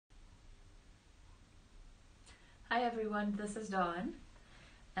Hi everyone, this is Dawn,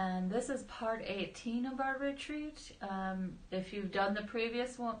 and this is part 18 of our retreat. If you've done the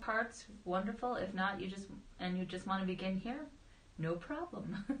previous parts, wonderful. If not, you just want to begin here, no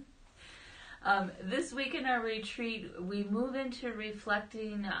problem. This week in our retreat, we move into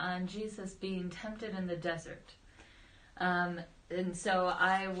reflecting on Jesus being tempted in the desert. And so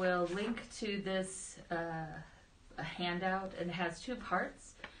I will link to this a handout, and it has two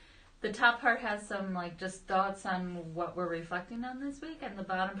parts. The top part has some just thoughts on what we're reflecting on this week, and the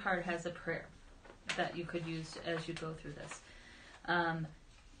bottom part has a prayer that you could use as you go through this.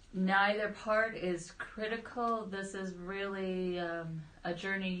 Neither part is critical. This is really a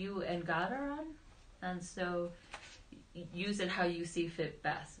journey you and God are on, and so use it how you see fit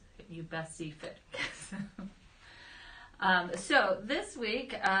best. You best see fit. So this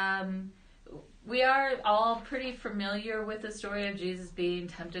week, we are all pretty familiar with the story of Jesus being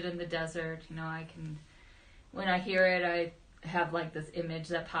tempted in the desert. When I hear it, I have this image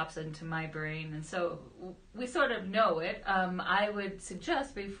that pops into my brain, and so we sort of know it. I would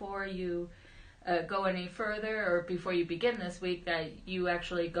suggest before you go any further, or before you begin this week, that you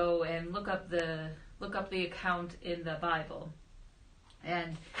actually go and look up the account in the Bible.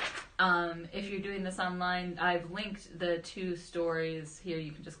 And if you're doing this online, I've linked the two stories here.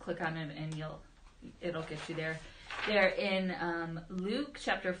 You can just click on it and it'll get you there. They're in Luke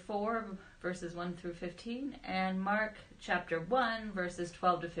chapter 4 verses 1 through 15 and Mark chapter 1 verses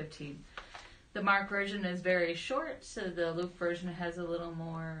 12 to 15. The Mark version is very short, so the Luke version has a little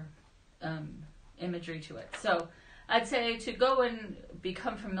more imagery to it. So I'd say to go and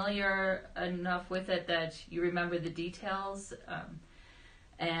become familiar enough with it that you remember the details,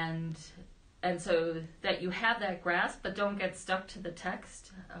 and so that you have that grasp, but don't get stuck to the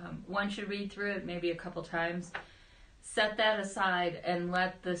text. Once you read through it, maybe a couple times, set that aside and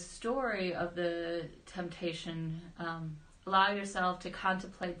let the story of the temptation allow yourself to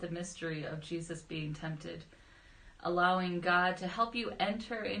contemplate the mystery of Jesus being tempted, allowing God to help you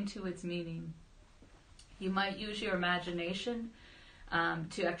enter into its meaning. You might use your imagination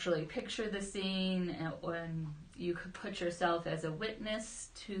to actually picture the scene, and you could put yourself as a witness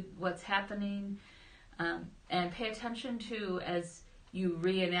to what's happening, and pay attention to, as you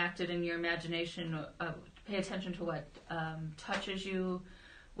reenact it in your imagination, pay attention to what touches you,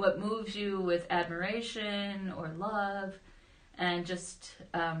 what moves you with admiration or love, and just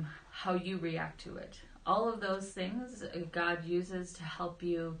how you react to it. All of those things God uses to help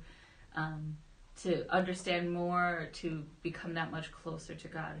you to understand more, to become that much closer to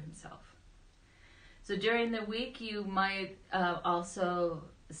God himself. So during the week, you might also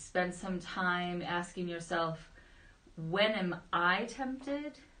spend some time asking yourself, when am I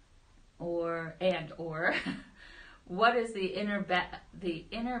tempted? Or what is the inner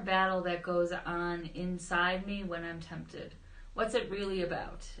battle that goes on inside me when I'm tempted? What's it really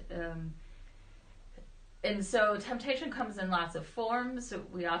about? And so temptation comes in lots of forms.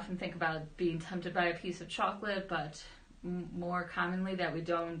 We often think about being tempted by a piece of chocolate, but more commonly that we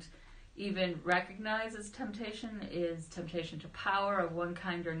don't even recognize as temptation is temptation to power of one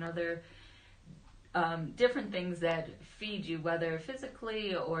kind or another. Different things that feed you, whether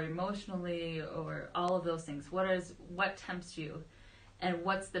physically or emotionally, or all of those things. What tempts you, and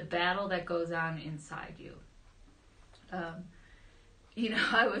what's the battle that goes on inside you?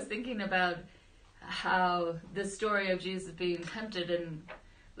 I was thinking about how the story of Jesus being tempted, and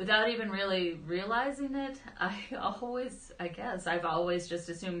without even really realizing it, I've always just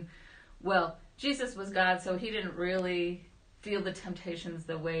assumed, well, Jesus was God, so he didn't really feel the temptations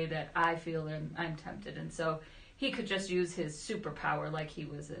the way that I feel and I'm tempted, and so he could just use his superpower like he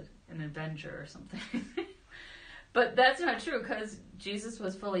was an Avenger or something. But that's not true, because Jesus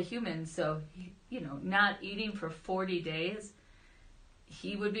was fully human, so not eating for 40 days,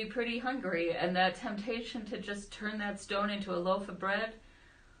 he would be pretty hungry, and that temptation to just turn that stone into a loaf of bread,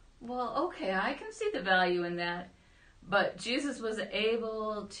 well, okay, I can see the value in that. But Jesus was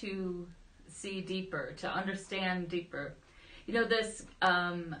able to see deeper, to understand deeper. This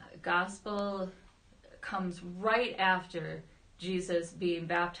gospel comes right after Jesus being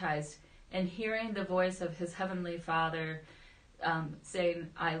baptized and hearing the voice of his heavenly Father saying,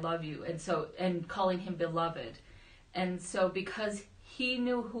 I love you, and calling him beloved. And so because he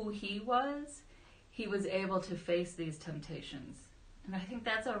knew who he was able to face these temptations. And I think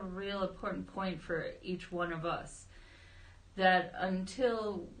that's a real important point for each one of us, that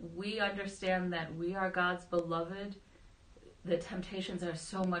until we understand that we are God's beloved, the temptations are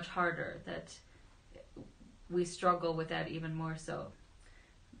so much harder that we struggle with that even more so.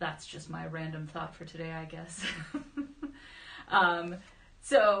 That's just my random thought for today, I guess.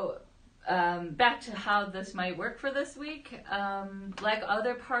 So back to how this might work for this week, like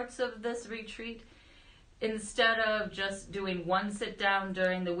other parts of this retreat, instead of just doing one sit down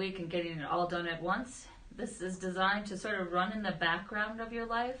during the week and getting it all done at once, this is designed to sort of run in the background of your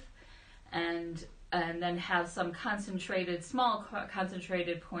life and then have some small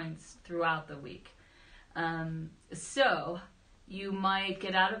concentrated points throughout the week. So you might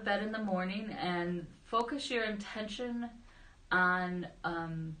get out of bed in the morning and focus your intention on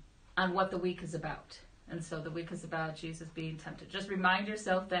what the week is about. And so the week is about Jesus being tempted. Just remind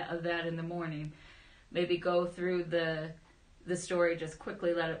yourself of that in the morning. Maybe go through the story, just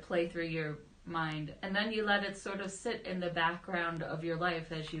quickly let it play through your mind. And then you let it sort of sit in the background of your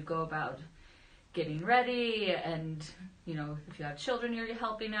life as you go about getting ready, and if you have children you're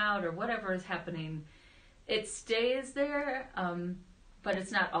helping out or whatever is happening. It stays there, but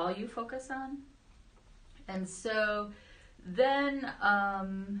it's not all you focus on. And so then,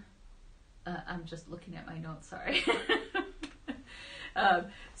 I'm just looking at my notes, sorry.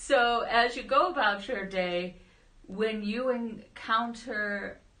 So as you go about your day, when you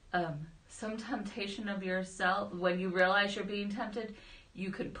encounter some temptation of yourself, when you realize you're being tempted, you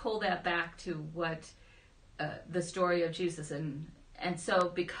can pull that back to what the story of Jesus. And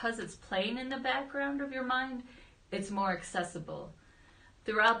so because it's playing in the background of your mind, it's more accessible.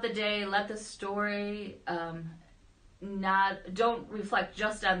 Throughout the day, let the story don't reflect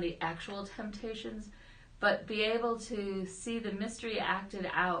just on the actual temptations, but be able to see the mystery acted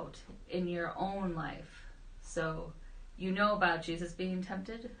out in your own life. So you know about Jesus being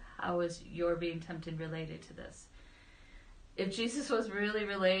tempted. How is your being tempted related to this? If Jesus was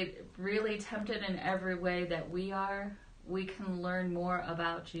really tempted in every way that we are, we can learn more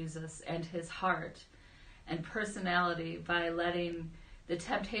about Jesus and his heart and personality by letting the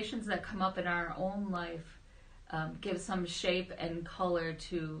temptations that come up in our own life give some shape and color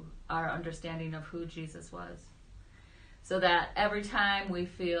to our understanding of who Jesus was. So that every time we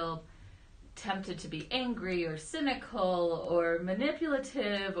feel tempted to be angry or cynical or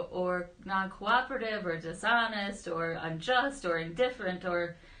manipulative or non-cooperative or dishonest or unjust or indifferent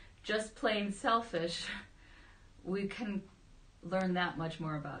or just plain selfish, we can learn that much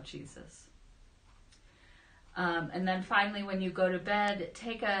more about Jesus. And then finally, when you go to bed,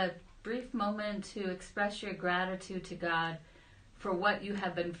 take a brief moment to express your gratitude to God for what you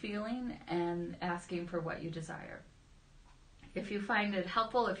have been feeling and asking for what you desire. If you find it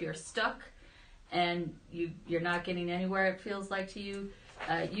helpful, if you're stuck and you're not getting anywhere, it feels like to you,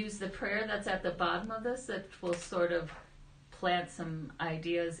 use the prayer that's at the bottom of this that will sort of plant some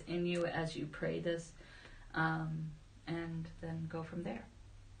ideas in you as you pray this, and then go from there.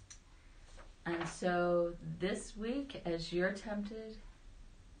 And so this week, as you're tempted,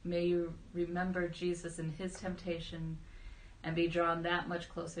 may you remember Jesus and his temptation and be drawn that much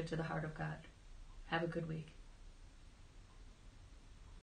closer to the heart of God. Have a good week.